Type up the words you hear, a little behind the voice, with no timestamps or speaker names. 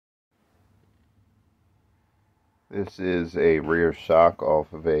This is a rear shock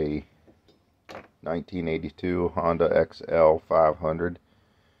off of a 1982 Honda XL500.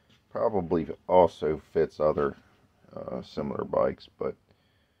 Probably also fits other similar bikes, but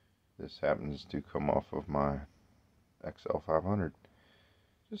this happens to come off of my XL500.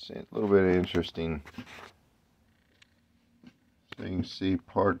 Just a little bit interesting. So you can see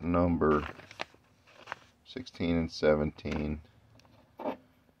part number 16 and 17. That's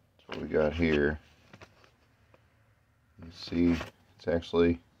what we got here. You see it's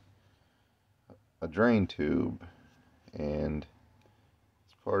actually a drain tube, and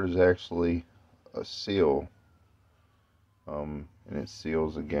this part is actually a seal, and it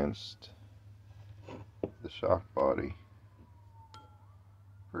seals against the shock body.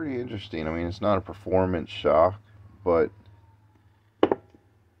 Pretty interesting. I mean, it's not a performance shock, but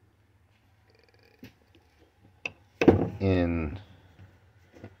in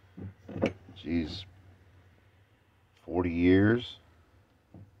 40 years,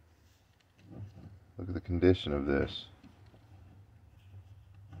 look at the condition of this.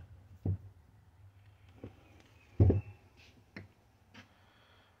 This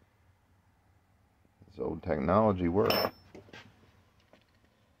old technology works.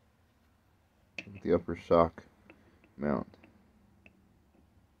 Look at the upper shock mount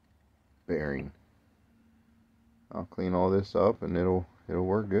bearing. I'll clean all this up and it'll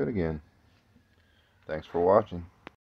work good again. Thanks for watching.